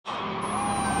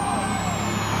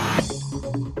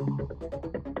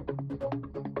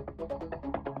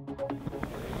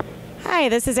Hi,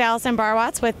 this is Allison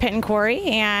Barwatz with Pitt & Corey,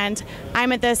 and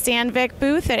I'm at the Sandvik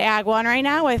booth at AGG1 right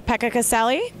now with Pekka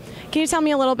Caselli. Can you tell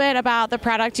me a little bit about the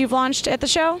product you've launched at the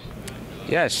show?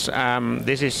 Yes,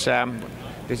 this is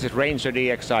Ranger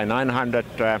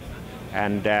DX900,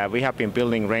 and we have been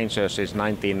building Rangers since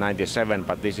 1997,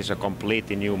 but this is a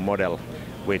completely new model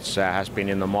which has been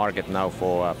in the market now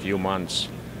for a few months.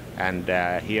 And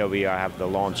here we have the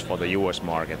launch for the US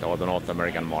market or the North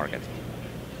American market.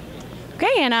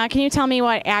 Okay, and can you tell me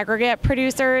what aggregate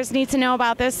producers need to know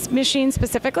about this machine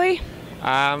specifically?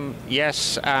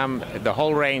 Yes, the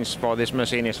whole range for this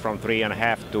machine is from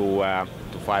 3.5 to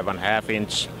 5.5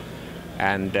 inch.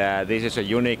 And this is a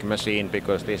unique machine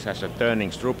because this has a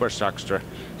turning superstructure.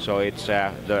 So it's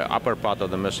the upper part of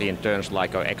the machine turns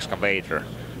like an excavator.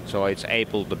 So it's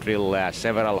able to drill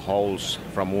several holes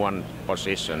from one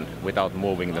position without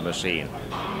moving the machine.